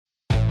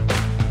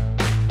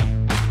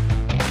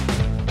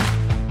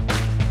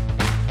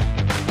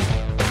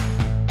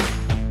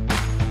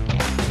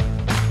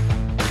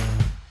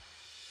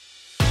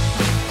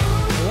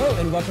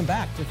Welcome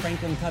back to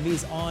Franklin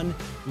Covey's On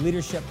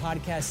Leadership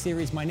podcast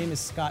series. My name is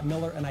Scott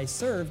Miller, and I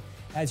serve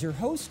as your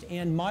host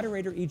and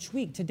moderator each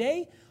week.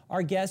 Today,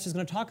 our guest is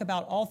going to talk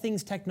about all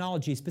things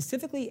technology,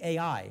 specifically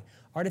AI,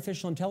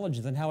 artificial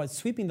intelligence, and how it's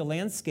sweeping the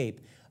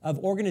landscape of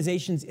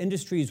organizations,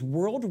 industries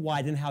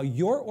worldwide, and how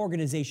your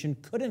organization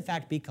could, in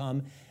fact,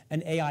 become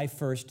an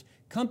AI-first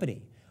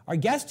company. Our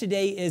guest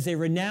today is a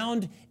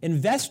renowned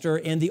investor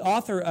and the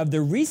author of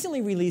the recently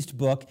released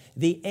book,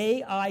 The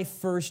AI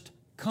First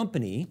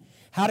Company: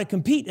 How to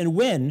Compete and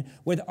Win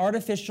with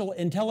Artificial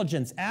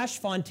Intelligence. Ash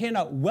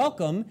Fontana,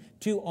 welcome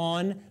to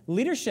On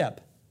Leadership.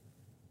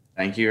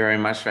 Thank you very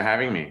much for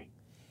having me.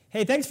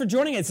 Hey, thanks for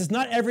joining us. It's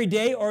not every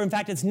day, or in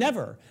fact, it's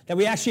never, that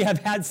we actually have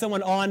had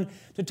someone on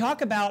to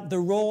talk about the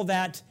role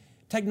that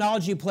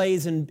technology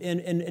plays in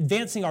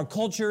advancing our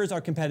cultures,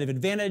 our competitive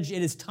advantage.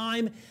 It is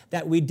time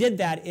that we did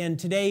that, and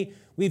today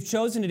we've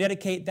chosen to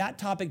dedicate that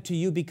topic to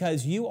you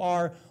because you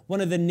are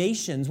one of the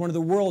nation's, one of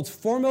the world's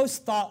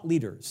foremost thought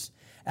leaders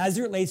as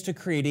it relates to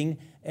creating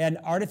an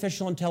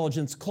artificial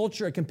intelligence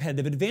culture, a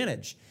competitive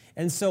advantage.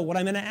 And so what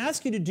I'm going to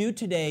ask you to do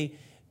today,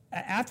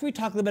 after we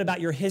talk a little bit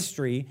about your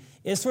history,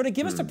 is sort of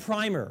give us a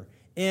primer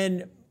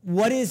in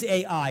what is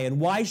AI and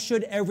why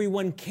should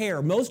everyone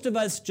care? Most of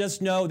us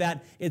just know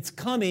that it's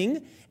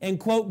coming and,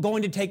 quote,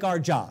 going to take our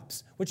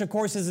jobs, which of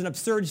course is an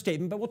absurd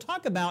statement, but we'll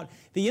talk about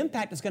the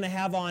impact it's going to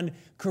have on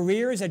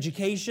careers,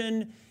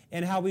 education,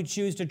 and how we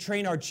choose to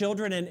train our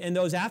children and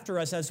those after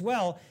us as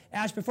well.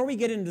 Ash, before we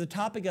get into the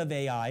topic of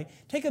AI,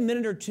 take a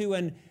minute or two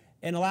and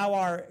allow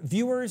our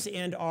viewers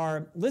and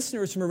our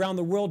listeners from around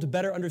the world to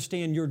better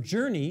understand your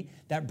journey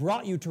that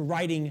brought you to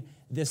writing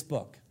this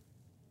book.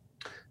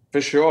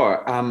 For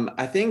sure.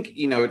 I think,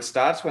 it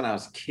starts when I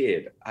was a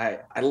kid.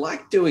 I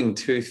liked doing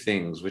two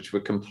things which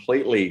were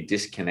completely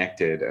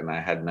disconnected, and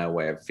I had no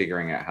way of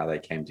figuring out how they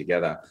came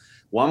together.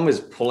 One was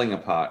pulling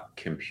apart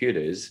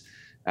computers,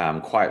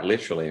 quite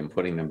literally, and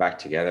putting them back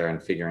together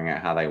and figuring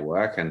out how they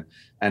work. And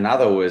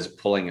another was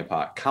pulling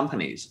apart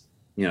companies,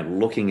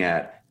 looking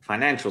at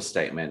financial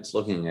statements,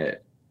 looking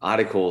at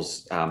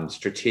articles,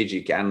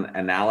 strategic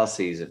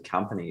analyses of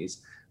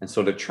companies, and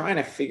sort of trying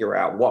to figure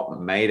out what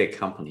made a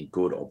company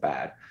good or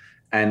bad.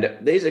 And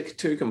these are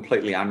two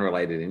completely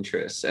unrelated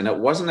interests. And it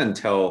wasn't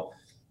until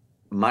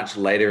much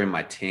later in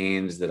my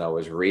teens that I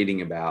was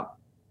reading about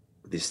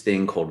this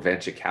thing called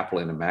venture capital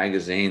in a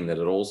magazine that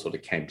it all sort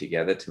of came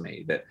together to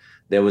me, that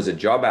there was a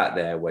job out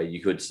there where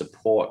you could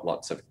support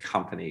lots of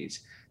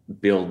companies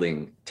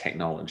building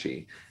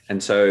technology.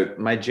 And so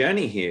my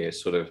journey here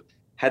sort of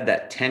had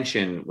that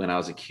tension when I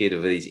was a kid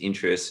of these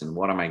interests and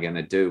what am I going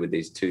to do with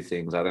these two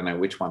things? I don't know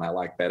which one I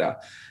like better.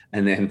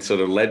 And then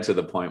sort of led to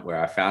the point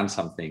where I found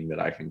something that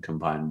I can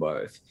combine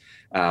both,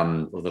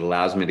 or that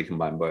allows me to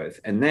combine both.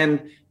 And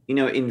then,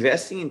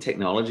 investing in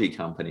technology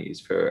companies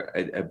for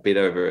a bit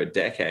over a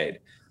decade,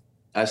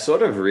 I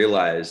sort of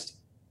realized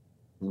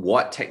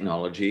what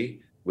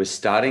technology was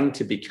starting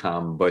to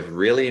become both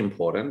really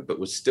important, but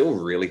was still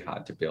really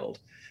hard to build.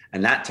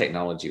 And that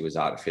technology was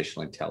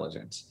artificial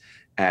intelligence.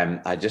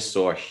 And I just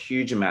saw a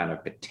huge amount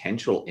of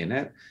potential in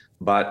it,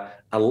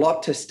 but a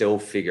lot to still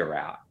figure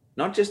out,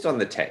 not just on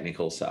the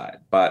technical side,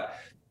 but,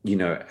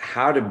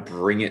 how to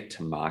bring it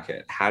to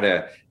market, how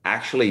to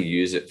actually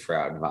use it for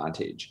our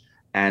advantage.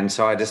 And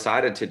so I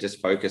decided to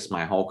just focus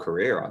my whole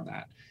career on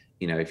that.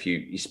 If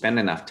you spend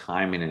enough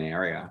time in an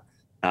area,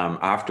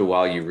 after a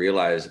while, you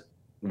realize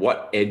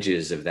what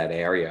edges of that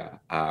area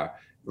are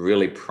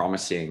really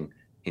promising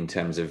in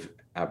terms of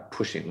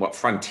pushing, what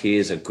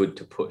frontiers are good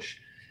to push.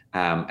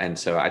 And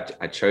so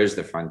I chose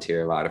the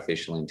frontier of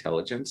artificial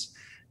intelligence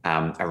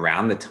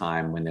around the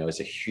time when there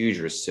was a huge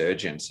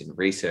resurgence in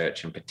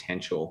research and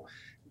potential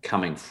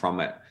coming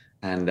from it.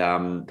 And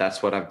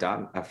that's what I've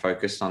done. I've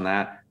focused on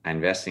that. I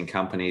invest in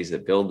companies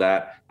that build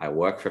that. I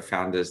work for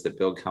founders that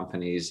build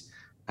companies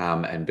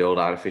and build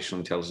artificial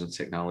intelligence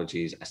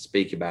technologies. I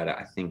speak about it.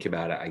 I think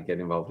about it. I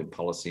get involved in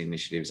policy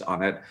initiatives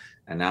on it.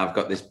 And now I've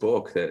got this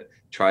book that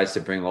tries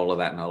to bring all of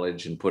that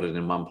knowledge and put it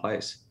in one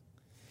place.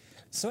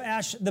 So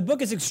Ash, the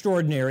book is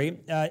extraordinary.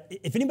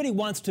 If anybody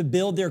wants to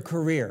build their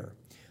career,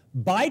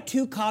 buy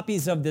 2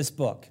 copies of this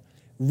book,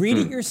 read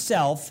it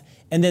yourself,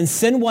 and then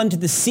send one to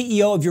the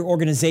CEO of your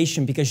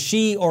organization because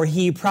she or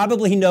he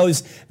probably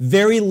knows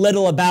very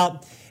little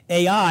about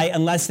AI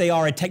unless they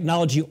are a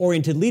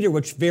technology-oriented leader,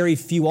 which very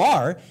few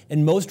are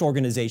in most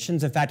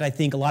organizations. In fact, I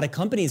think a lot of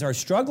companies are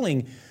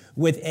struggling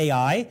with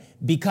AI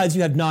because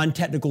you have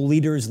non-technical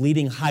leaders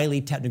leading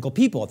highly technical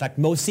people. In fact,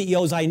 most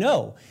CEOs I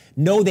know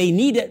they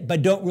need it,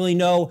 but don't really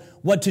know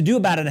what to do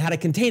about it and how to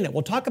contain it.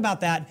 We'll talk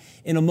about that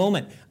in a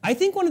moment. I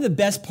think one of the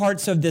best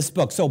parts of this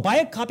book, so buy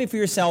a copy for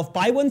yourself,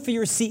 buy one for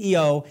your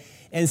CEO,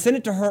 and send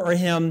it to her or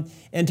him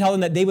and tell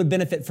them that they would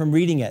benefit from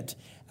reading it.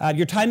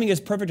 Your timing is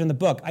perfect in the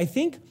book. I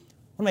think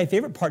one of my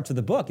favorite parts of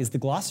the book is the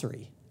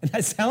glossary. And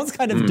that sounds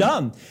kind of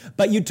dumb,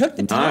 but you took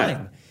the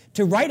time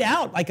to write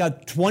out like a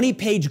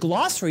 20-page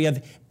glossary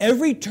of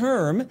every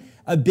term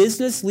a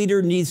business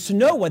leader needs to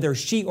know, whether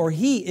she or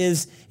he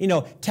is,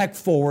 tech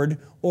forward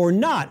or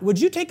not. Would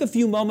you take a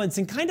few moments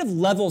and kind of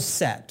level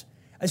set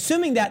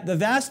assuming that the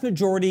vast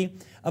majority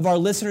of our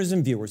listeners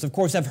and viewers, of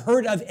course, have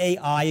heard of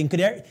AI,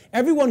 and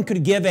everyone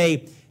could give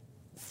a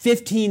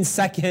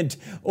 15-second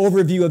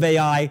overview of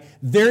AI.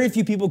 Very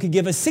few people could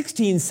give a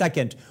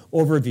 16-second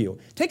overview.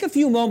 Take a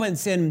few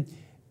moments and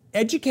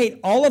educate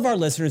all of our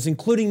listeners,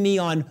 including me,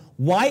 on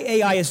why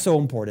AI is so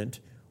important,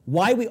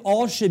 why we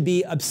all should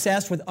be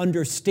obsessed with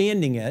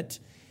understanding it,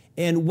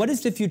 and what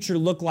does the future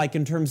look like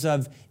in terms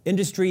of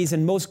industries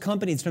and most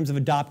companies in terms of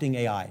adopting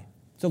AI?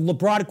 It's a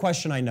broad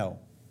question, I know.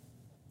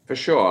 For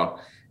sure.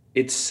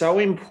 It's so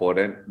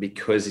important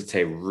because it's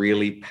a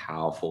really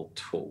powerful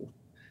tool.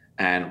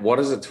 And what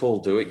does a tool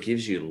do? It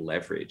gives you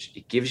leverage.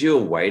 It gives you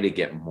a way to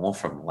get more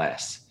from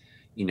less,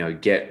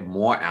 get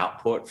more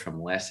output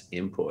from less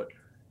input,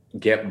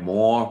 get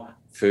more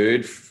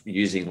food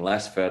using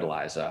less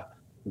fertilizer,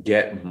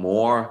 get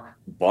more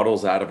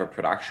bottles out of a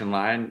production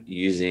line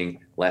using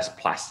less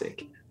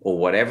plastic, or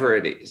whatever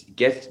it is. It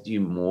gets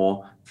you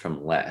more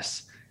from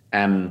less.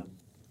 And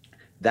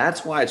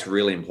that's why it's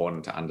really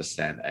important to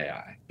understand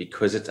AI,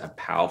 because it's a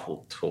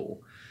powerful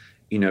tool.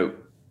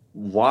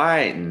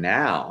 Why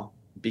now?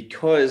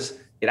 Because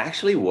it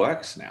actually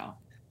works now.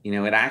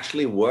 It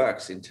actually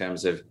works in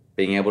terms of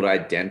being able to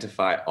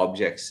identify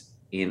objects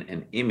in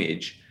an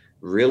image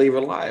really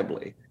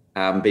reliably,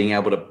 being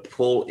able to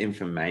pull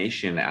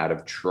information out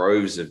of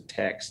troves of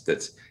text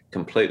that's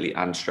completely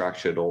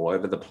unstructured all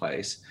over the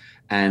place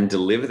and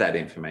deliver that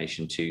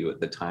information to you at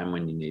the time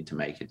when you need to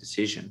make a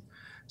decision.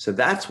 So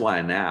that's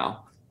why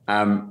now.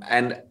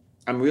 And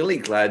I'm really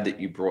glad that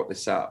you brought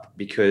this up,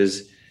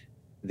 because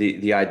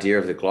the idea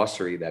of the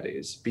glossary, that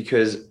is,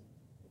 because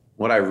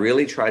what I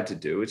really tried to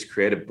do is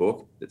create a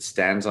book that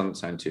stands on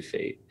its own 2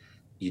 feet.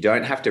 You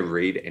don't have to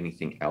read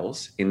anything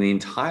else. In the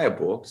entire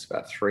book, it's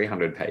about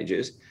 300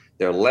 pages.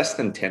 There are less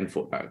than 10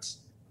 footnotes.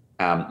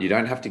 You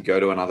don't have to go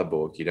to another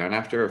book. You don't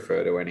have to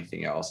refer to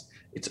anything else.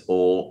 It's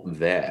all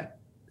there.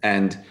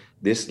 And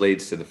this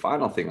leads to the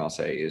final thing I'll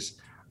say is,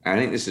 I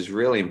think this is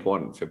really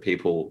important for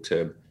people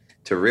to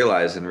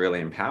realize, and really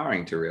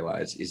empowering to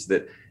realize, is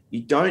that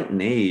you don't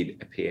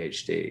need a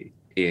PhD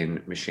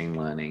in machine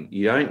learning.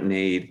 You don't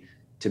need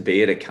to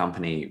be at a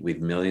company with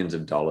millions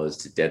of dollars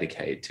to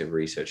dedicate to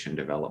research and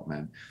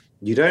development.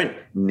 You don't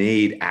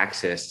need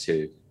access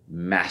to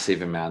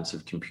massive amounts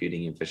of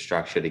computing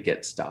infrastructure to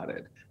get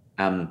started.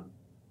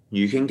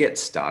 You can get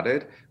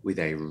started with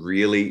a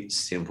really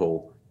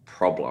simple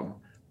problem,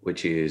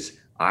 which is,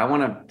 I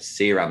want to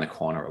see around the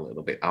corner a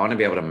little bit. I want to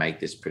be able to make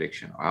this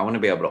prediction. I want to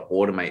be able to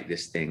automate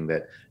this thing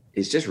that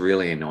is just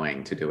really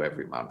annoying to do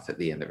every month. At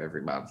the end of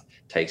every month,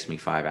 takes me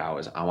 5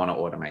 hours. I want to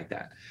automate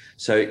that.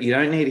 So you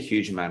don't need a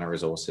huge amount of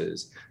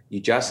resources. You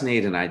just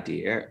need an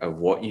idea of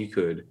what you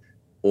could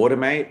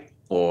automate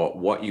or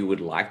what you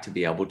would like to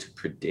be able to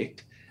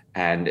predict.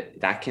 And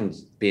that can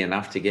be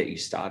enough to get you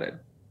started.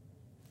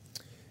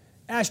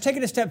 Ash, take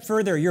it a step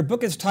further. Your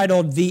book is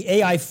titled The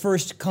AI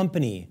First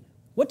Company.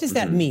 What does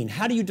that mean?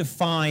 How do you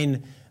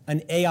define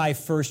an AI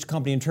first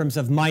company in terms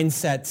of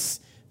mindsets,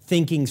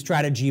 thinking,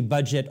 strategy,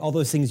 budget, all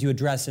those things you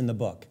address in the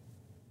book?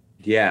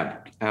 Yeah.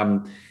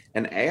 An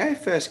AI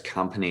first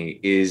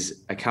company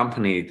is a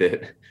company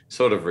that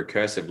sort of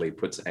recursively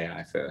puts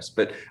AI first.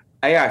 But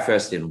AI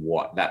first in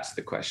what? That's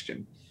the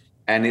question.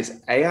 And it's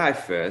AI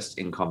first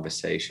in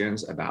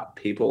conversations about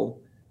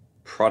people,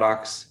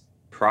 products,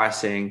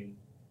 pricing,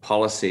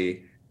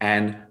 policy,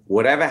 and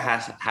whatever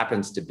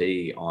happens to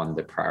be on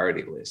the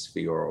priority list for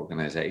your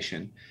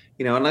organization.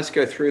 And let's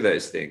go through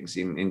those things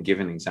and give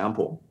an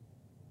example.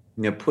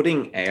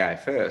 Putting AI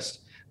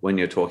first when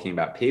you're talking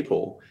about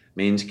people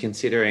means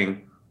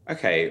considering,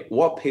 okay,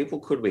 what people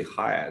could we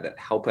hire that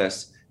help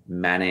us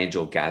manage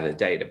or gather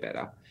data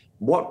better?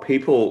 What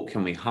people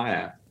can we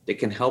hire that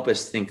can help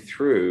us think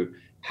through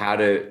how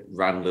to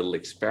run little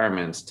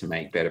experiments to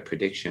make better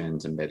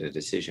predictions and better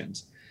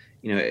decisions?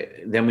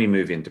 Then we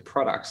move into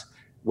products.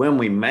 When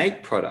we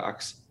make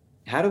products,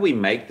 how do we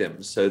make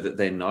them so that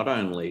they not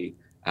only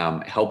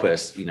help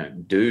us,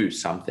 do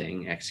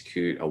something,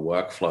 execute a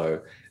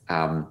workflow,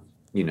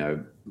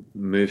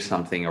 move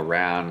something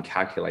around,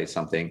 calculate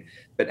something,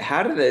 but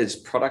how do those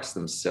products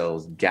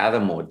themselves gather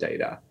more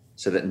data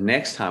so that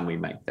next time we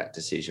make that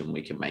decision,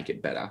 we can make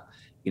it better?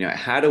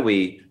 How do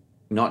we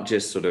not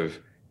just sort of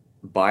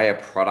buy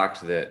a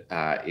product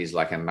that is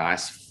like a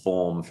nice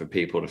form for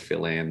people to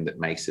fill in that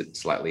makes it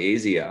slightly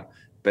easier,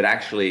 but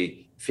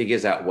actually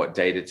figures out what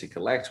data to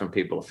collect when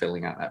people are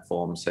filling out that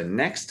form. So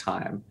next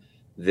time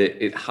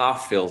that it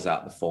half fills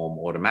out the form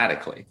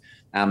automatically.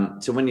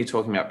 So when you're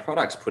talking about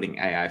products, putting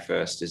AI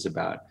first is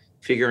about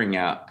figuring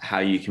out how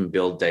you can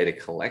build data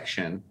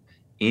collection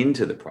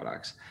into the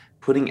products.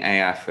 Putting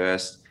AI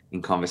first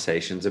in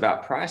conversations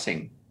about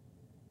pricing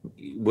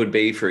would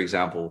be, for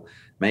example,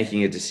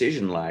 making a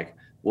decision like,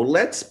 well,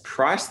 let's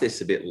price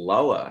this a bit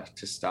lower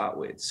to start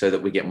with so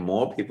that we get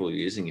more people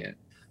using it,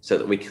 so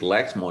that we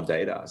collect more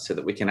data, so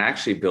that we can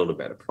actually build a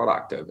better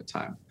product over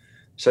time.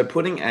 So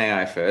putting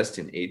AI first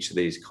in each of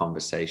these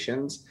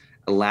conversations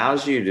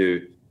allows you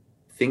to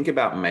think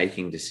about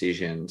making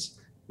decisions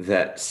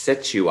that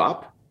sets you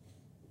up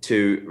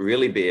to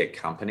really be a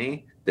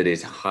company that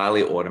is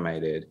highly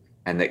automated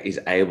and that is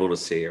able to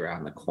see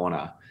around the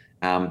corner.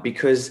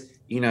 Because,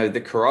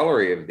 the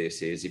corollary of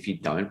this is if you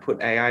don't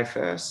put AI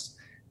first,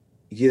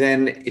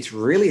 it's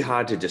really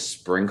hard to just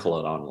sprinkle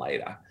it on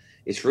later.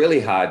 It's really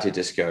hard to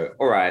just go,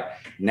 all right,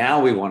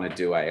 now we want to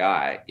do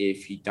AI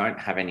if you don't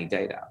have any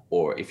data,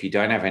 or if you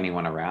don't have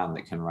anyone around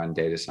that can run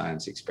data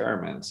science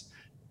experiments,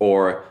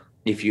 or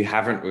if you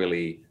haven't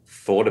really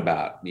thought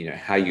about,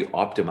 how you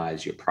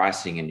optimize your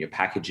pricing and your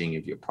packaging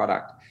of your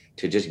product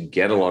to just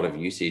get a lot of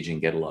usage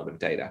and get a lot of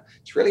data.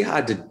 It's really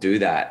hard to do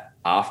that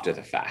after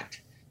the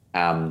fact.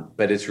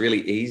 But it's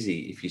really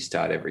easy if you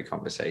start every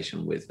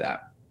conversation with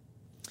that.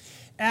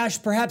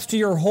 Ash, perhaps to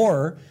your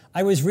horror,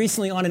 I was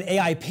recently on an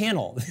AI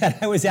panel that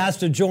I was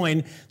asked to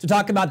join to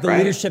talk about the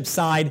leadership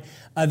side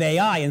of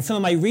AI. In some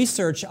of my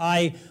research,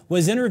 I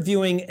was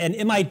interviewing an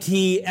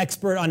MIT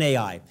expert on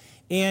AI.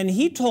 And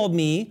he told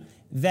me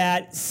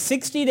that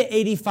 60 to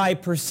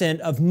 85%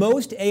 of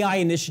most AI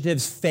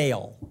initiatives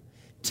fail.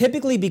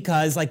 Typically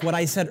because, like what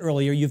I said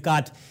earlier, you've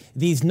got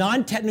these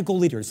non-technical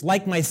leaders,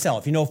 like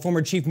myself,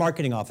 former chief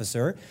marketing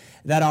officer,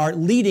 that are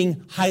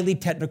leading highly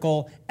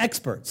technical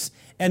experts.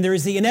 And there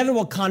is the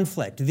inevitable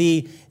conflict.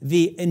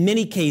 In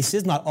many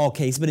cases, not all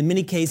cases, but in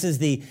many cases,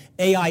 the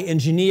AI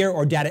engineer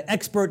or data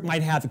expert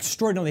might have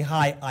extraordinarily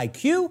high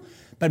IQ,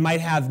 but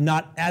might have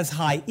not as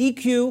high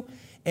EQ.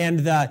 And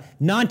the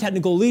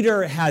non-technical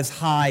leader has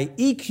high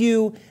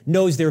EQ,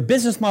 knows their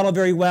business model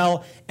very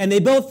well, and they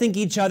both think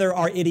each other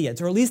are idiots,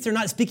 or at least they're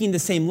not speaking the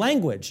same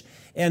language.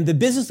 And the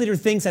business leader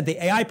thinks that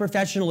the AI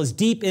professional is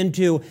deep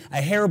into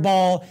a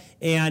hairball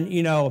and,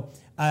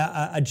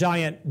 a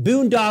giant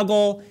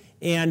boondoggle,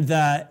 and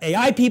the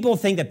AI people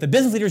think that the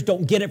business leaders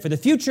don't get it for the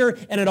future,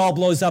 and it all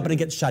blows up and it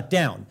gets shut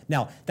down.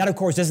 Now, that of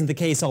course isn't the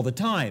case all the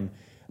time.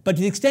 But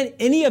to the extent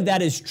any of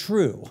that is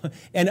true,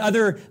 and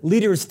other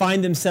leaders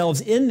find themselves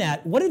in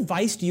that, what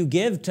advice do you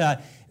give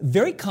to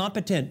very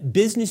competent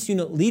business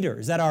unit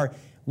leaders that are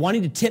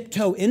wanting to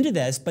tiptoe into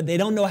this, but they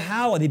don't know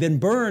how, they've been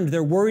burned,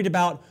 they're worried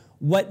about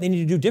what they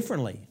need to do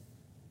differently?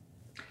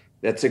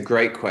 That's a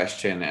great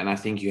question. And I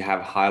think you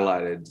have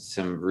highlighted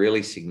some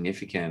really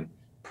significant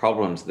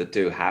problems that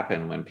do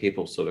happen when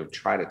people sort of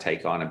try to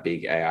take on a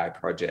big AI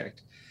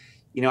project.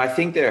 I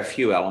think there are a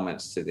few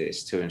elements to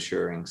this to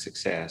ensuring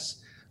success.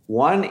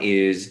 One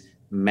is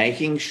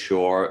making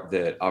sure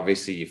that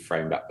obviously you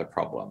framed up the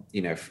problem,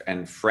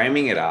 and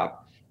framing it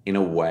up in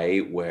a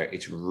way where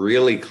it's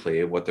really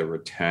clear what the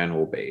return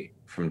will be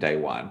from day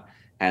one,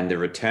 and the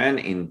return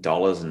in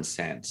dollars and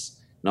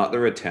cents, not the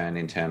return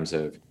in terms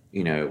of,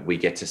 we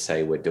get to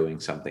say we're doing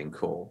something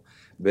cool,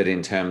 but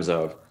in terms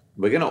of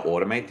we're going to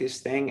automate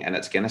this thing and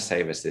it's going to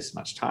save us this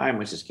much time,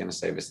 which is going to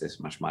save us this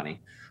much money.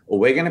 Or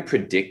we're going to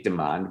predict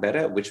demand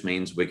better, which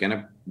means we're going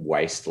to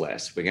waste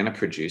less. We're going to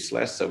produce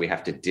less, so we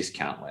have to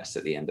discount less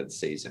at the end of the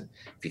season.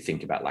 If you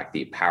think about like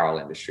the apparel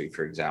industry,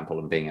 for example,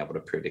 and being able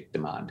to predict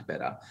demand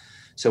better.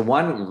 So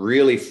one,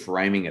 really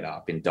framing it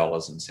up in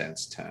dollars and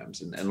cents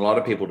terms. And a lot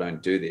of people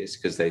don't do this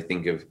because they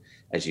think of,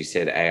 as you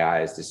said,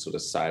 AI as this sort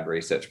of side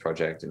research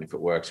project. And if it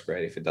works,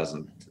 great. If it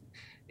doesn't,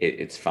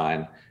 it's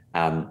fine.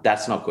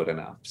 That's not good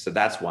enough. So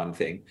that's one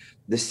thing.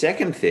 The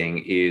second thing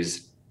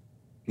is,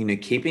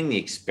 keeping the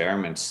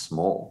experiments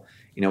small.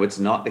 It's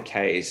not the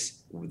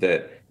case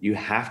that you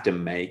have to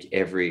make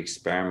every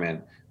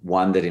experiment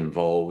one that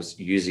involves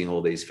using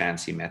all these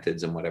fancy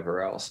methods and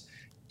whatever else.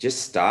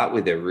 Just start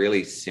with a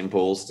really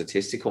simple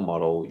statistical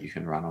model you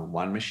can run on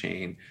one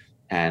machine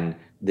and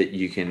that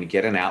you can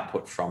get an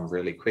output from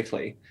really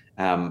quickly.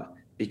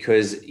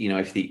 Because,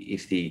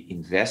 if the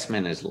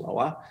investment is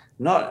lower,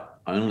 not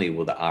only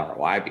will the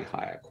ROI be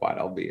higher, quite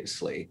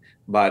obviously,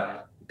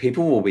 but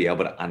people will be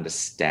able to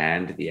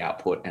understand the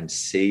output and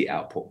see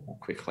output more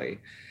quickly.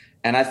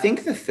 And I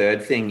think the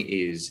third thing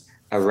is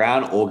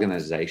around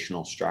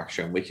organizational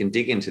structure. And we can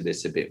dig into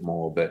this a bit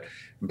more, but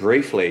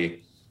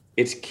briefly,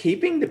 it's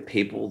keeping the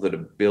people that are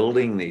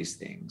building these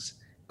things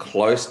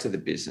close to the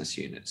business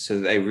unit so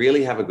that they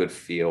really have a good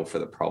feel for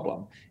the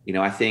problem.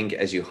 I think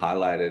as you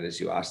highlighted, as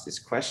you asked this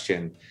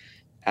question,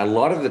 a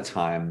lot of the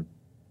time,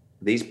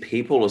 these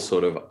people are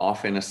sort of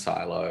off in a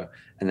silo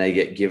and they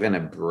get given a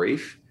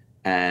brief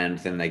and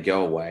then they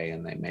go away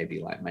and they maybe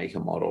like make a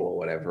model or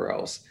whatever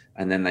else.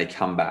 And then they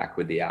come back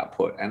with the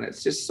output and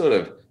it's just sort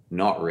of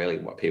not really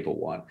what people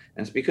want.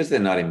 And it's because they're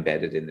not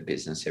embedded in the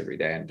business every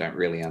day and don't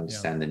really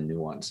understand the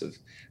nuance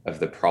of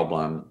the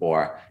problem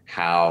or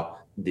how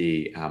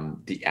the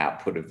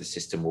output of the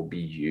system will be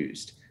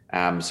used.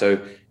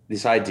 So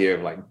this idea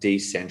of like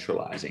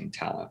decentralizing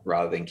talent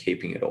rather than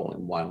keeping it all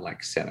in one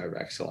like center of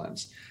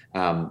excellence,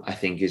 I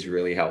think is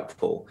really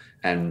helpful.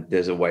 And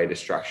there's a way to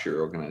structure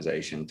your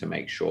organization to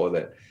make sure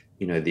that,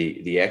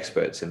 the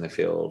experts in the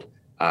field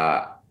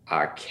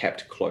are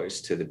kept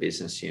close to the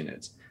business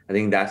units. I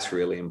think that's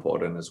really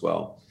important as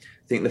well.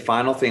 I think the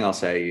final thing I'll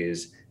say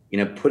is,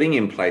 putting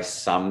in place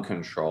some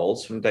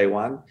controls from day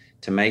one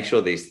to make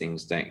sure these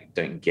things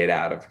don't get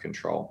out of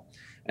control.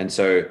 And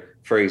so,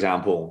 for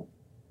example,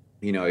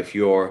 if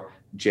you're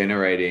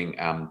generating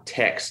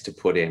text to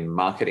put in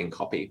marketing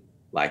copy,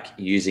 like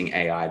using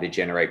AI to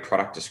generate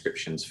product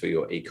descriptions for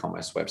your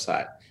e-commerce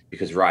website,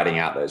 because writing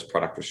out those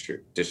product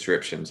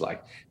descriptions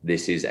like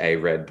this is a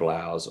red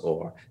blouse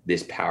or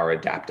this power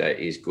adapter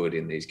is good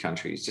in these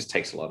countries just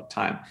takes a lot of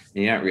time.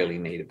 And you don't really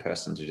need a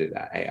person to do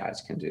that.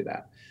 AIs can do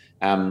that.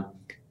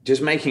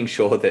 Just making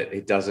sure that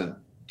it doesn't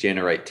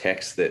generate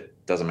text that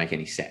doesn't make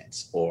any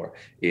sense or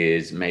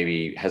is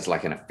maybe has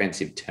like an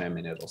offensive term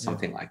in it or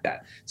something like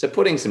that. So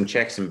putting some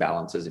checks and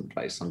balances in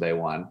place on day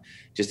one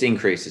just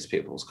increases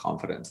people's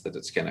confidence that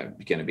it's going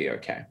to be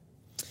okay.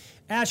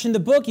 Ash, in the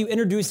book, you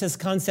introduced this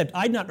concept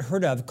I'd not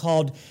heard of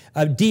called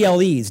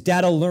DLEs,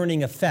 data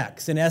learning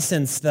effects. In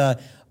essence,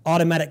 the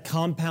automatic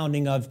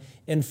compounding of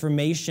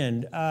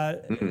information.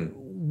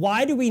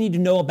 Why do we need to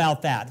know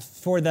about that?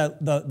 For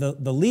the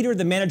leader,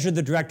 the manager,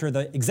 the director,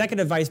 the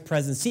executive vice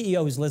president,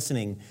 CEO who's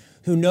listening,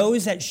 who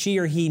knows that she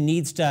or he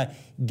needs to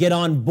get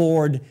on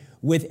board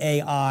with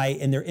AI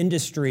in their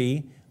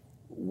industry,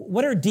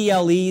 what are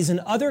DLEs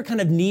and other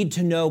kind of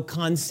need-to-know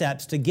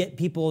concepts to get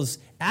people's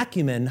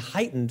acumen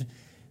heightened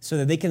so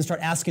that they can start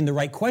asking the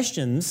right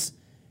questions?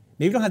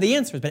 Maybe don't have the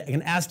answers, but they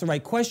can ask the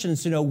right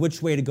questions to know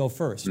which way to go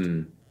first.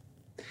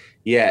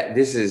 Yeah,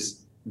 this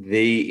is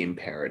the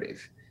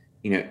imperative.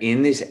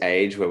 In this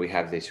age where we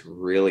have this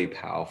really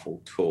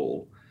powerful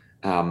tool,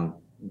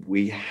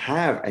 we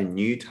have a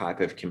new type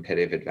of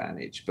competitive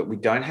advantage, but we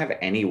don't have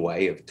any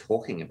way of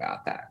talking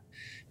about that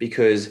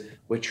because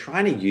we're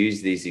trying to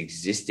use these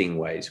existing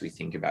ways we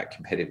think about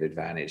competitive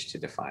advantage to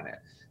define it.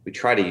 We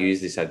try to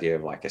use this idea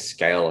of like a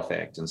scale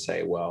effect and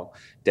say, well,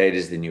 data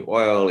is the new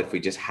oil. If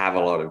we just have a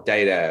lot of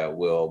data,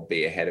 we'll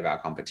be ahead of our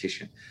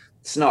competition.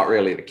 It's not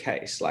really the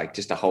case. Like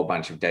just a whole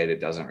bunch of data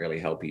doesn't really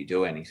help you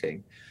do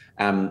anything.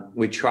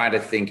 We try to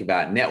think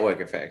about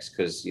network effects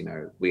because,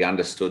 we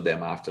understood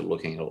them after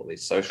looking at all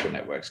these social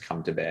networks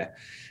come to bear.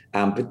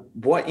 But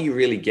what you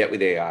really get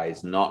with AI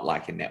is not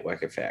like a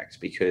network effect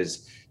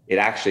because it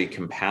actually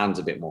compounds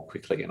a bit more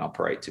quickly and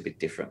operates a bit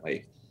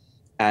differently.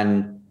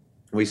 And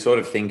we sort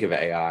of think of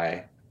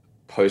AI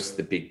post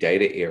the big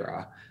data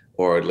era,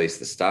 or at least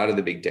the start of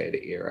the big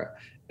data era,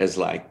 as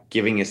like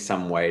giving us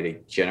some way to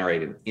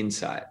generate an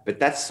insight. But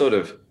that's sort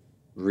of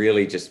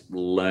really just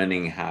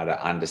learning how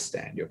to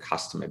understand your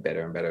customer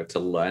better and better. It's a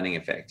learning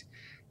effect.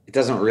 It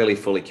doesn't really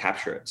fully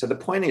capture it. So the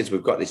point is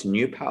we've got this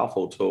new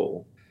powerful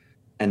tool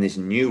and this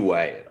new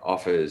way it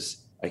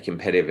offers a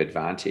competitive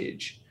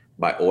advantage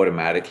by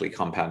automatically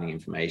compounding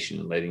information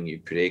and letting you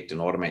predict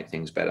and automate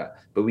things better.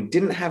 But we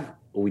don't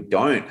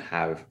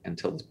have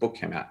until this book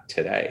came out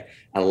today,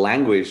 a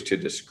language to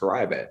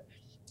describe it.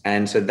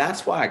 And so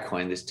that's why I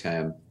coined this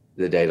term,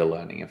 the data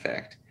learning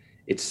effect.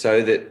 It's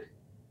so that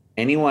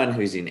anyone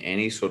who's in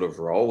any sort of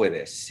role where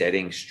they're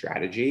setting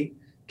strategy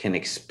can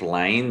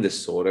explain the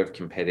sort of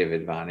competitive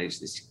advantage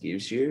this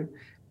gives you,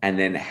 and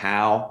then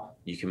how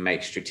you can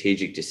make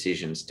strategic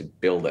decisions to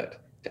build it,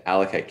 to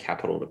allocate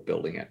capital to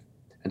building it.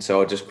 And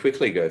so I'll just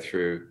quickly go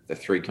through the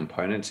three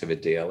components of a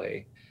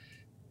DLE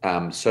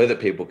so that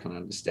people can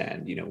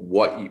understand,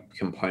 what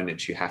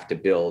components you have to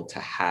build to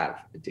have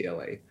a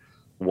DLE.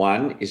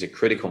 One is a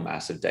critical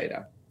mass of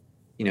data.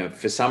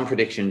 For some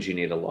predictions, you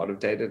need a lot of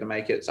data to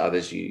make it. So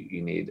others,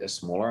 you need a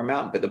smaller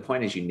amount. But the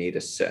point is you need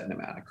a certain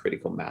amount of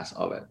critical mass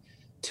of it.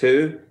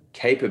 Two,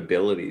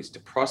 capabilities to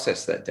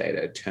process that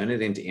data, turn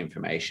it into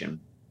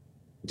information.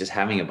 Just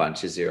having a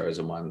bunch of zeros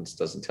and ones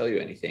doesn't tell you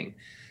anything.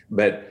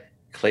 But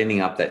cleaning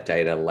up that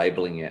data,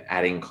 labeling it,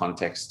 adding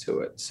context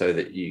to it so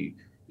that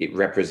it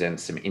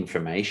represents some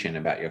information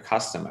about your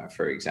customer,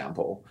 for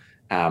example,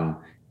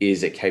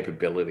 is a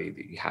capability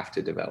that you have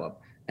to develop.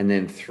 And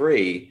then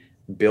three,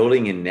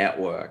 building a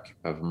network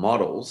of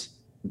models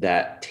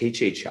that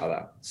teach each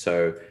other.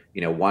 So,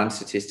 one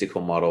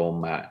statistical model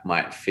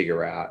might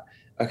figure out,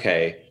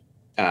 okay,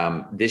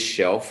 this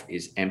shelf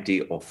is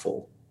empty or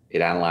full.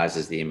 It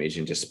analyzes the image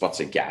and just spots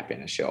a gap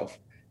in a shelf.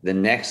 The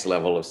next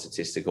level of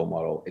statistical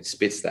model, it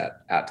spits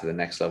that out to the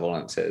next level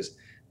and it says,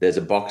 there's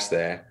a box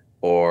there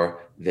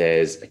or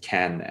there's a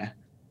can there.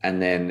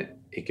 And then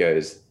it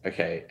goes,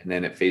 okay, and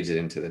then it feeds it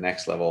into the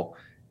next level.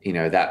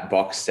 That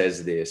box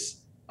says this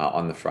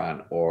on the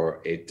front,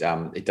 or it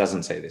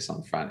doesn't say this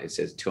on the front. It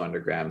says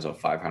 200 grams or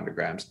 500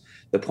 grams.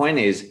 The point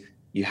is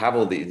you have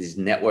all these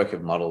network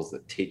of models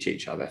that teach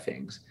each other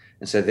things.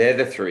 And so they're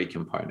the three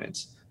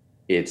components.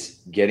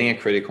 It's getting a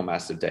critical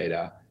mass of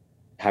data,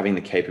 having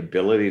the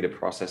capability to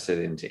process it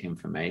into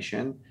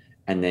information,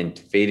 and then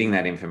feeding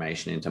that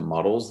information into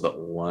models that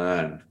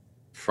learn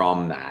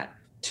from that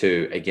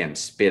to, again,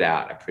 spit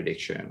out a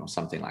prediction or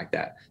something like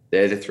that.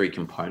 They're the three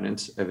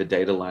components of a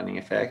data learning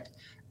effect.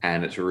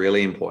 And it's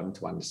really important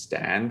to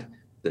understand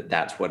that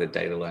that's what a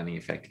data learning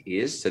effect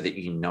is so that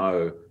you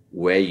know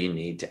where you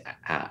need to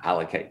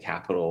allocate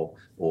capital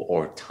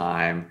or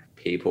time,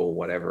 people,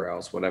 whatever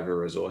else, whatever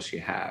resource you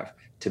have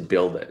to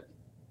build it.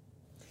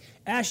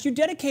 Ash, you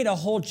dedicate a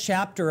whole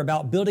chapter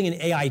about building an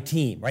AI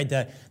team, right?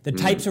 The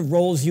types of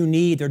roles you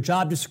need, their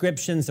job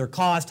descriptions, their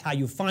cost, how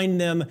you find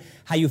them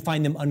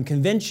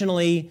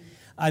unconventionally.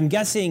 I'm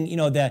guessing,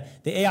 the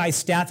AI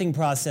staffing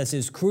process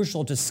is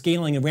crucial to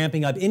scaling and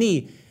ramping up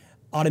any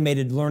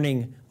automated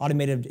learning,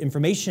 automated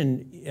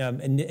information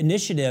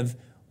initiative.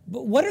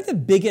 But what are the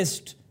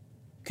biggest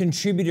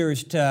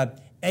contributors to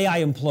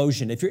AI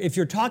implosion? If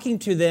you're talking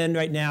to then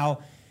right now,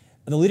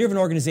 the leader of an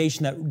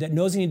organization that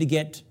knows they need to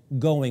get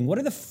going, what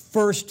are the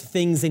first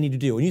things they need to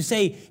do? When you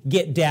say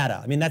get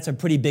data, I mean, that's a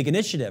pretty big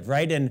initiative,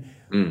 right?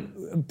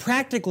 And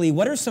practically,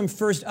 what are some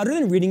first, other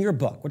than reading your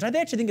book, which I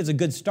actually think is a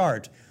good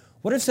start,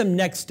 what are some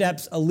next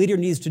steps a leader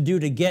needs to do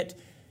to get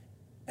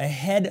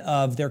ahead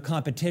of their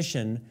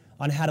competition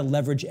on how to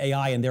leverage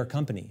AI in their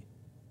company?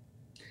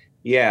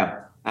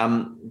 Yeah,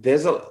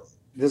 there's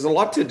a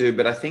lot to do,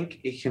 but I think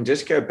it can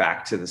just go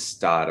back to the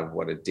start of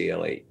what a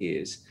DLE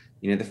is.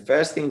 The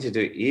first thing to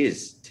do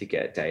is to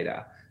get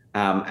data.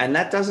 And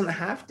that doesn't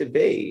have to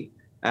be,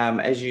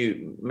 as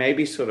you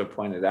maybe sort of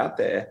pointed out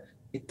there,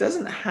 it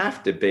doesn't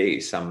have to be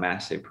some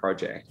massive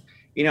project.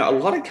 A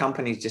lot of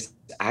companies just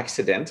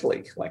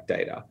accidentally collect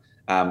data.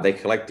 They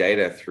collect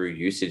data through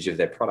usage of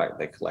their product.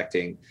 They're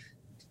collecting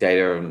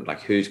data on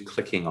like who's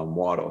clicking on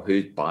what or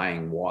who's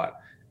buying what.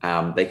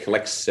 They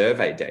collect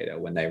survey data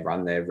when they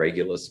run their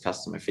regular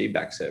customer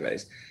feedback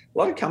surveys. A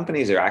lot of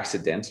companies are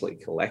accidentally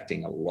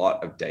collecting a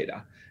lot of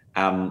data.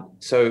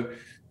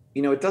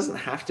 It doesn't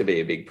have to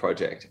be a big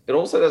project. It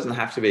also doesn't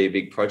have to be a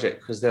big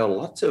project because there are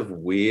lots of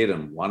weird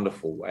and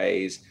wonderful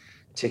ways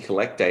to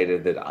collect data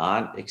that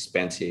aren't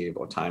expensive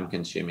or time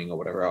consuming or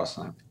whatever else.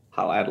 And I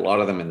highlight a lot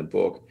of them in the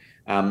book.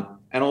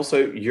 And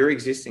also your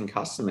existing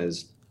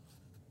customers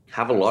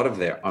have a lot of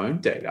their own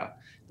data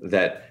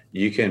that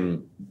you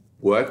can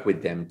work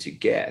with them to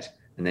get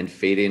and then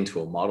feed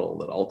into a model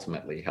that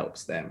ultimately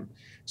helps them.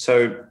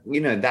 So,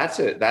 that's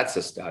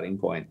a starting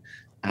point.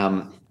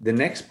 The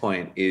next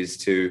point is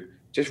to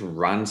just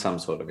run some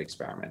sort of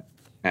experiment.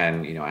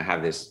 And, I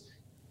have this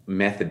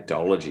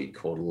methodology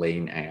called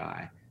Lean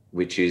AI,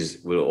 which is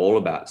we're all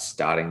about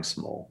starting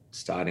small,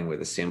 starting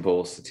with a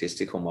simple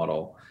statistical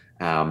model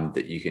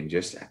that you can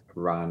just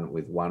run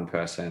with one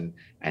person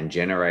and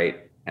generate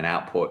an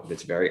output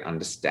that's very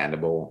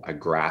understandable, a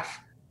graph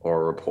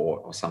or a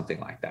report or something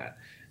like that.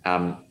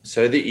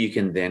 So that you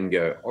can then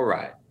go, all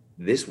right,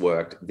 this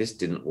worked, this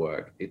didn't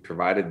work, it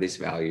provided this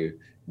value,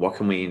 what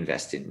can we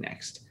invest in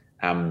next?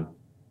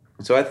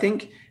 So I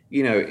think,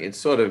 it's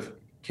sort of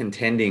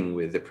contending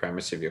with the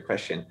premise of your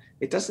question.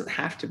 It doesn't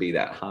have to be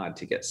that hard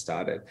to get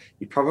started.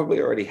 You probably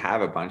already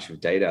have a bunch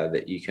of data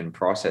that you can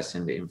process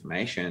into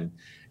information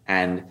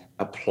and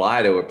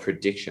apply to a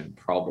prediction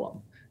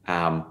problem,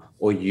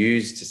 or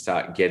use to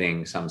start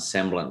getting some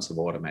semblance of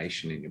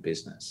automation in your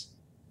business.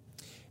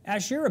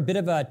 Ash, you're a bit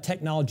of a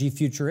technology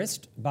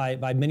futurist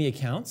by many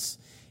accounts.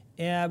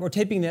 We're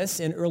taping this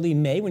in early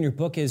May when your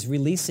book is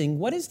releasing.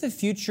 What does the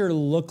future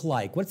look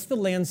like? What's the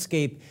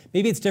landscape?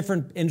 Maybe it's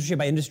different industry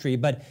by industry,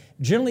 but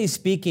generally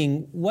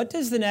speaking, what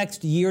does the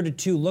next year to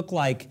two look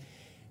like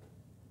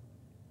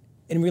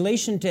in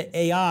relation to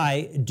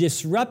AI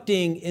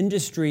disrupting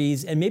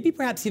industries and maybe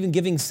perhaps even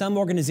giving some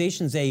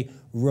organizations a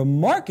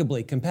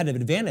remarkably competitive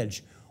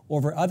advantage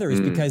over others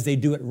because they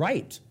do it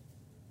right?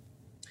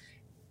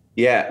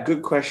 Yeah,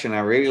 good question. I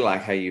really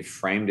like how you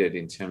framed it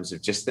in terms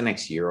of just the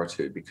next year or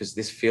two, because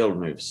this field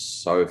moves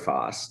so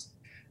fast.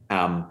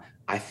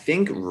 I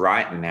think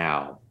right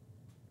now,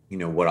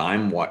 what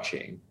I'm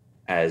watching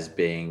as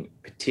being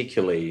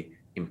particularly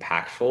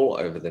impactful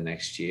over the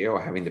next year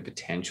or having the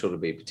potential to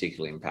be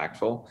particularly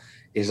impactful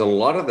is a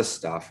lot of the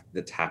stuff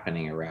that's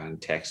happening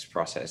around text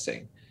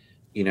processing.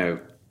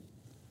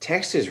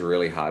 Text is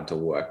really hard to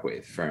work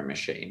with for a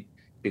machine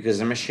because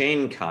a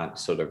machine can't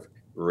sort of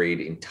read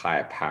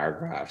entire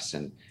paragraphs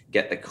and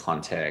get the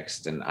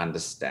context and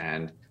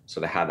understand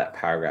sort of how that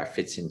paragraph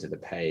fits into the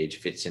page,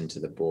 fits into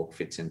the book,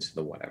 fits into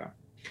the whatever.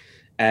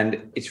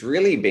 And it's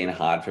really been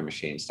hard for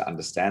machines to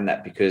understand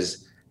that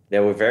because they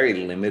were very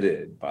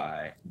limited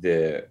by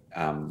the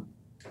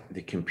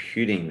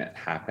computing that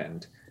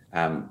happened.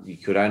 You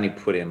could only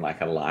put in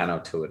like a line or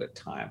two at a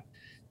time.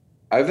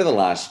 Over the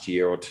last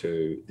year or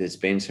two, there's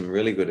been some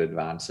really good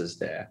advances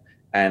there.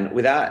 And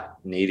without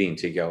needing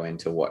to go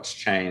into what's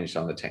changed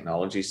on the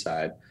technology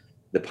side,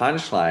 the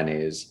punchline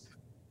is,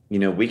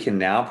 we can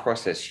now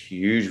process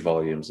huge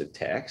volumes of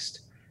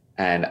text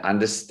and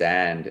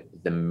understand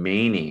the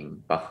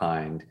meaning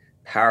behind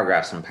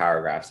paragraphs and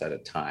paragraphs at a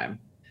time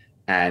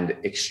and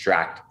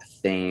extract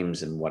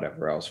themes and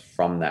whatever else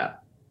from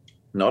that.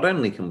 Not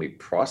only can we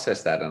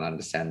process that and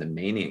understand the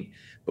meaning,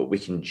 but we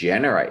can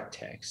generate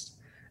text.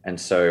 And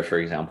so, for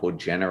example,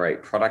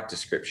 generate product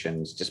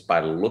descriptions just by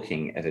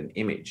looking at an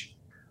image,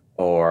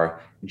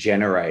 or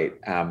generate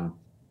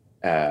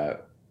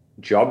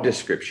job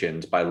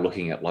descriptions by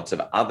looking at lots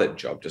of other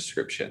job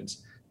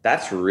descriptions.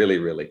 That's really,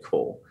 really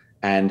cool.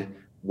 And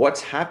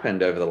what's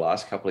happened over the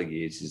last couple of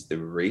years is the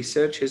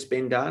research has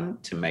been done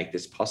to make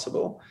this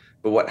possible.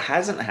 But what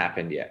hasn't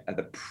happened yet are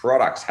the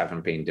products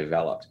haven't been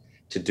developed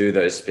to do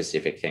those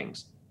specific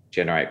things,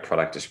 generate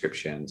product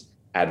descriptions,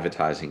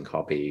 advertising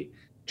copy,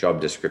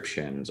 job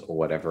descriptions, or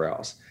whatever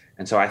else.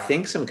 And so I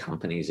think some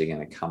companies are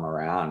going to come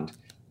around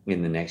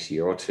in the next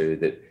year or two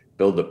that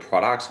build the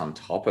products on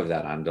top of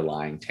that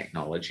underlying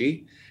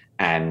technology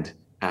and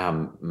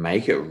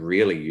make it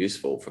really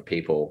useful for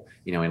people,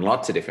 in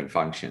lots of different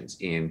functions,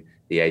 in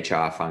the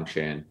HR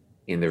function,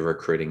 in the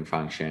recruiting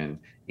function,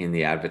 in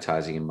the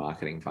advertising and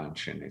marketing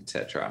function,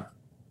 etc.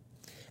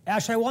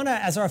 Ash, I want to,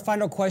 as our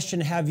final question,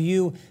 have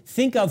you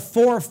think of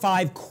 4 or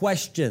 5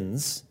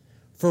 questions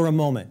for a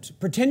moment.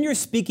 Pretend you're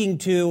speaking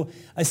to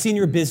a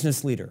senior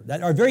business leader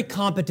that are very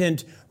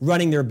competent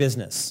running their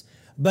business,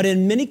 but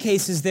in many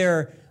cases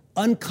they're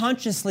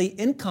unconsciously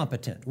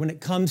incompetent when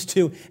it comes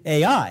to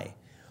AI.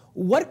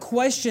 What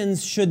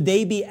questions should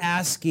they be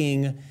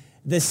asking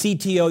the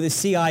CTO, the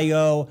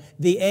CIO,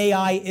 the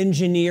AI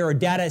engineer or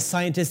data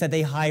scientist that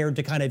they hired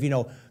to kind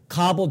of,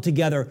 cobble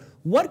together?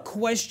 What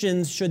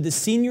questions should the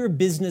senior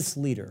business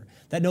leader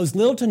that knows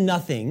little to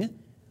nothing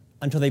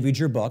until they read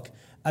your book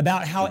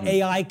about how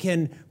AI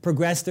can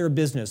progress their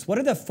business? What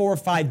are the 4 or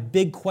 5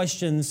 big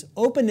questions,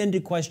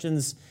 open-ended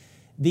questions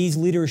these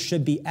leaders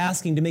should be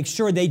asking to make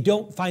sure they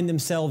don't find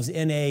themselves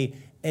in a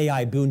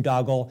AI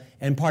boondoggle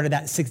and part of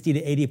that 60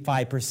 to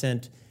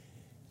 85%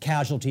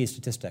 casualty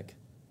statistic?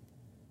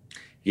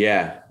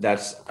 Yeah,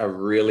 that's a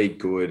really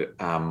good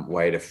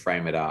way to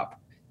frame it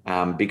up,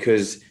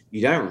 because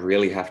you don't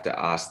really have to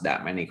ask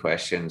that many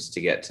questions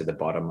to get to the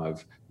bottom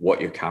of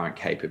what your current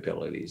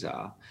capabilities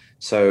are.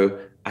 So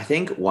I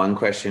think one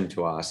question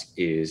to ask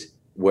is,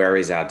 where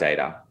is our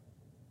data?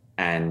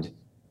 And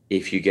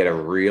if you get a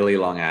really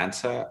long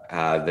answer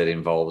that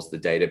involves the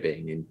data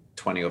being in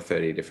 20 or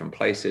 30 different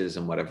places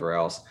and whatever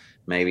else,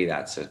 maybe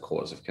that's a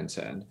cause of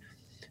concern.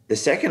 The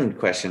second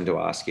question to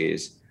ask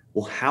is,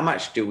 well, how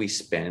much do we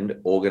spend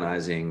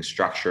organizing,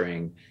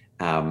 structuring,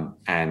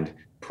 and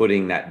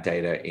putting that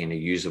data in a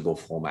usable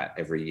format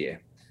every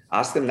year?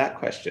 Ask them that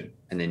question,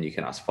 and then you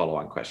can ask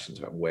follow-on questions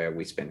about where are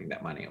we spending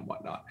that money and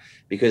whatnot.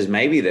 Because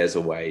maybe there's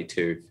a way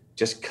to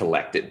just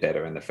collect it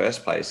better in the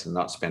first place and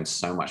not spend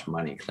so much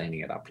money cleaning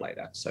it up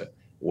later. So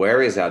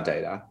where is our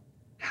data?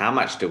 How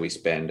much do we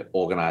spend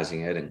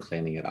organizing it and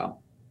cleaning it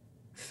up?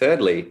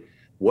 Thirdly,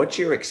 what's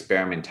your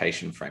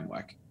experimentation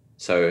framework?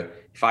 So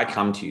if I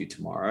come to you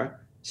tomorrow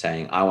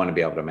saying, I want to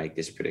be able to make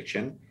this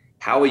prediction,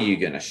 how are you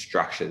going to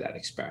structure that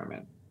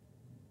experiment?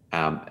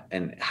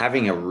 And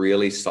having a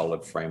really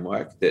solid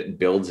framework that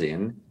builds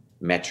in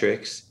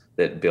metrics,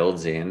 that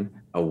builds in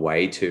a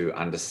way to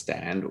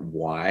understand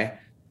why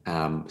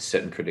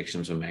certain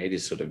predictions were made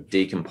is sort of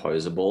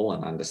decomposable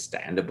and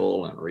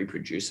understandable and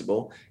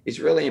reproducible is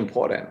really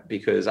important,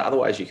 because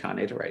otherwise you can't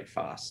iterate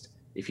fast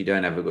if you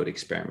don't have a good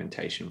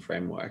experimentation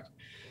framework.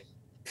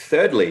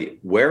 Thirdly,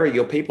 where are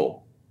your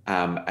people?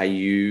 Are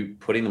you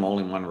putting them all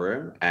in one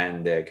room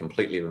and they're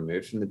completely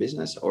removed from the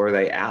business, or are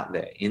they out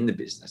there in the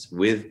business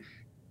with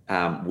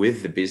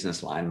the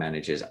business line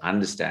managers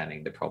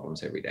understanding the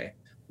problems every day?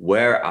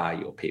 Where are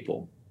your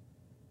people?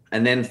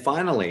 And then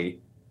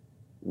finally,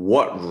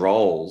 what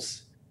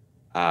roles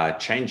are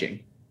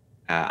changing?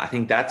 I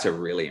think that's a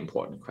really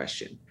important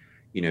question,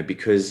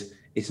 because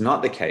it's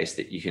not the case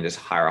that you can just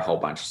hire a whole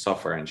bunch of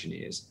software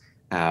engineers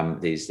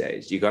these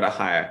days. You got to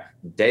hire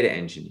data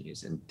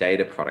engineers and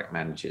data product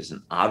managers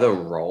and other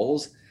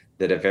roles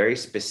that are very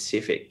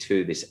specific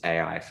to this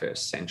AI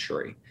first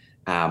century,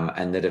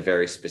 and that are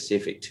very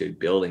specific to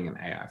building an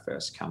AI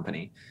first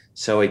company.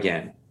 So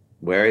again,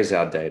 where is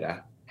our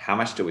data? How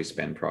much do we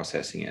spend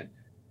processing it?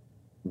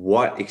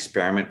 What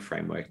experiment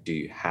framework do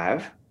you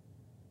have?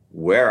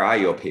 Where are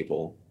your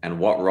people? And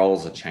what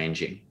roles are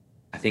changing?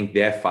 I think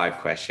they're 5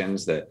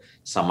 questions that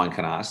someone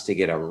can ask to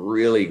get a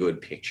really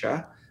good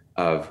picture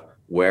of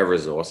where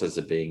resources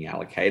are being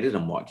allocated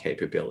and what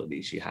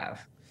capabilities you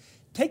have.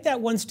 Take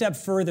that one step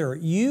further.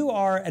 You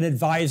are an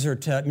advisor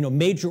to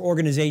major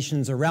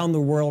organizations around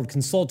the world,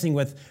 consulting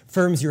with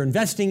firms you're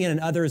investing in and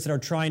others that are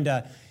trying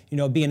to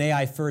be an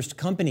AI first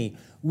company.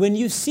 When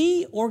you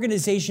see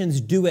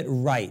organizations do it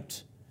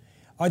right,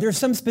 are there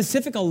some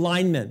specific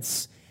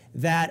alignments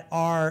that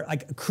are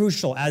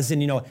crucial, as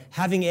in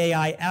having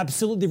AI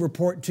absolutely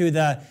report to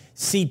the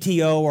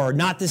CTO, or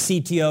not the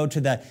CTO, to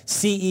the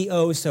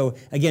CEO, so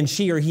again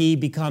she or he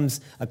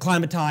becomes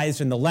acclimatized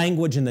in the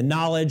language and the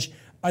knowledge?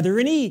 Are there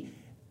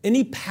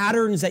any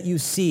patterns that you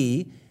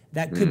see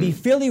that could be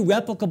fairly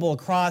replicable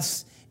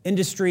across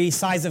industry,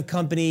 size of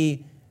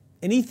company,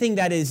 anything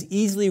that is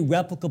easily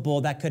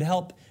replicable that could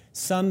help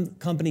some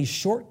companies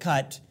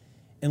shortcut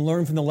and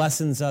learn from the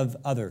lessons of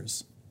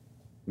others?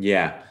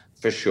 Yeah,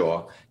 for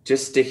sure.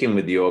 Just sticking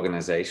with the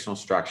organizational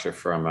structure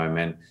for a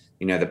moment,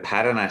 the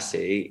pattern I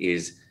see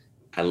is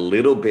a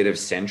little bit of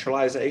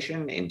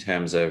centralization in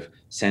terms of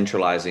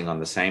centralizing on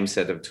the same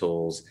set of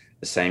tools,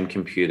 the same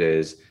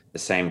computers, the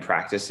same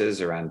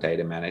practices around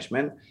data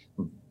management,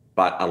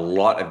 but a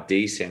lot of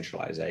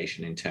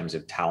decentralization in terms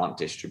of talent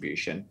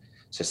distribution.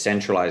 So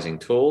centralizing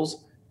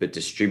tools, but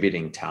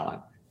distributing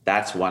talent.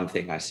 That's one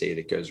thing I see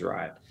that goes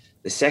right.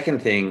 The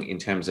second thing in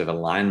terms of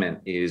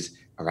alignment is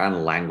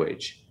around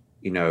language.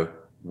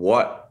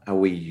 What are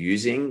we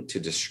using to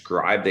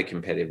describe the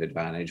competitive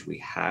advantage we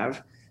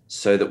have,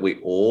 so that we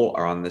all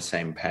are on the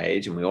same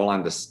page and we all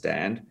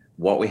understand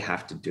what we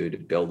have to do to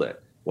build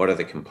it? What are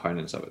the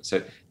components of it? So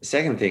the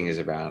second thing is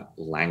about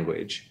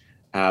language.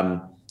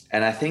 And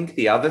I think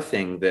the other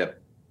thing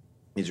that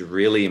is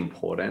really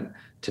important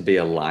to be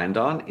aligned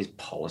on is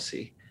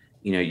policy.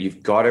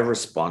 You've got to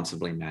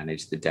responsibly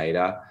manage the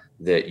data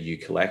that you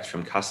collect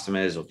from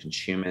customers or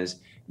consumers.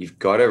 You've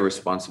got to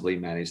responsibly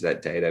manage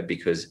that data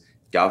because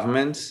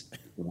governments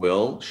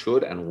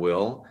should and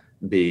will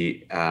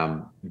be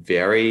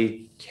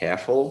very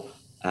careful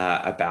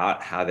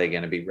about how they're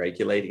going to be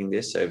regulating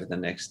this over the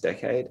next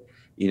decade.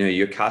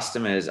 Your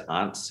customers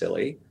aren't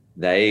silly.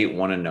 They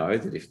want to know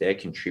that if they're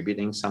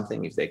contributing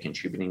something, if they're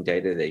contributing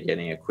data, they're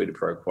getting a quid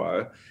pro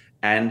quo.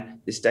 And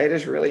this data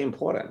is really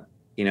important,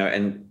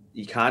 and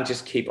you can't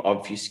just keep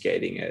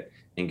obfuscating it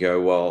and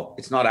go, well,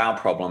 it's not our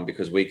problem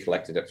because we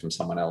collected it from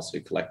someone else who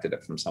collected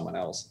it from someone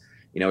else.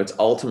 It's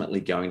ultimately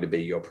going to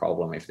be your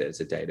problem if there's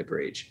a data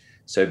breach.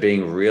 So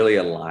being really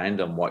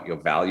aligned on what your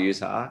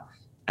values are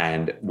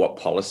and what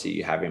policy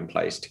you have in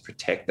place to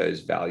protect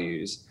those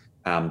values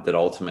that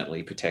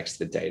ultimately protects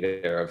the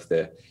data of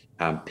the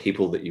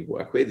people that you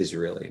work with is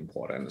really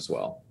important as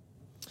well.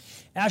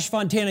 Ash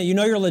Fontana,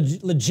 you're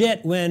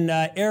legit when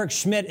Eric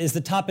Schmidt is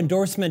the top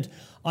endorsement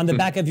on the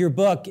back of your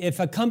book.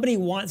 If a company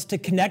wants to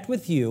connect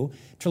with you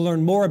to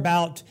learn more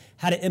about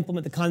how to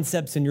implement the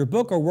concepts in your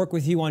book or work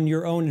with you on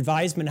your own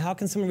advisement, how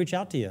can someone reach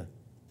out to you?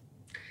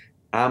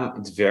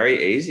 It's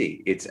very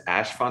easy. It's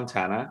Ash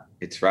Fontana.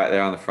 It's right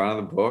there on the front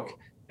of the book,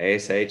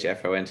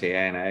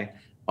 ASHFONTANA,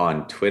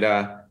 on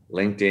Twitter,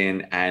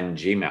 LinkedIn, and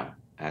Gmail,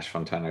 Ash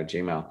Fontana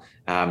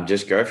Gmail.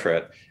 Just go for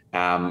it.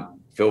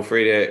 Feel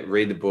free to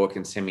read the book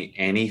and send me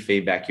any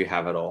feedback you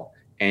have at all,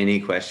 any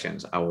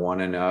questions. I want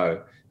to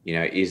know,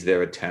 is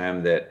there a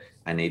term that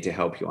I need to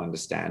help you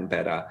understand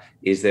better?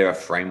 Is there a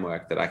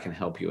framework that I can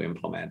help you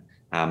implement?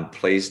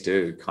 Please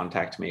do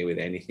contact me with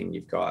anything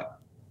you've got.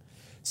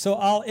 So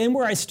I'll end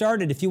where I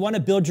started. If you want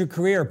to build your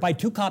career, buy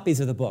 2 copies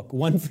of the book,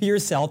 one for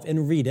yourself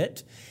and read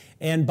it,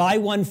 and buy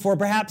one for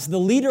perhaps the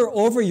leader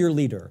over your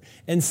leader,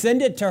 and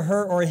send it to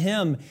her or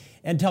him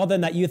and tell them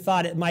that you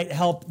thought it might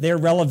help their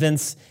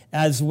relevance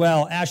as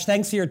well. Ash,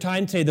 thanks for your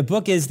time today. The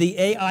book is The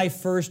AI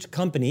First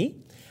Company,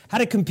 How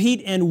to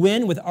Compete and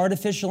Win with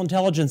Artificial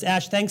Intelligence.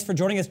 Ash, thanks for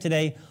joining us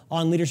today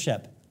on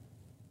Leadership.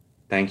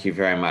 Thank you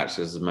very much.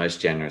 This is the most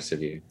generous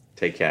of you.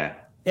 Take care.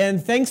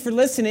 And thanks for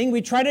listening.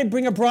 We try to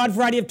bring a broad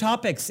variety of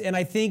topics, and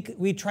I think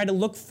we try to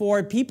look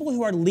for people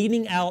who are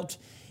leading out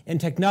in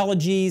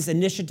technologies,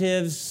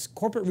 initiatives,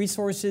 corporate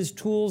resources,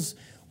 tools,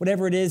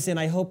 whatever it is. And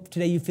I hope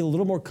today you feel a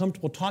little more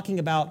comfortable talking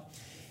about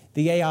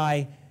the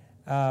AI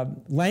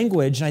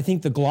language. And I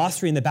think the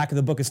glossary in the back of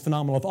the book is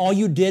phenomenal. If all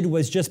you did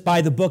was just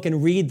buy the book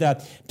and read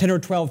the 10 or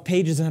 12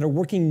 pages and had a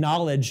working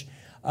knowledge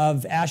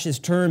of Ash's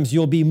terms,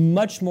 you'll be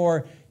much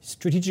more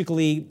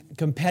strategically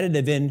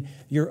competitive in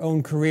your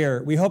own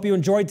career. We hope you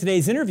enjoyed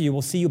today's interview.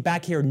 We'll see you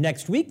back here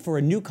next week for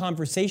a new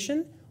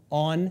conversation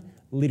on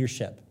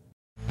leadership.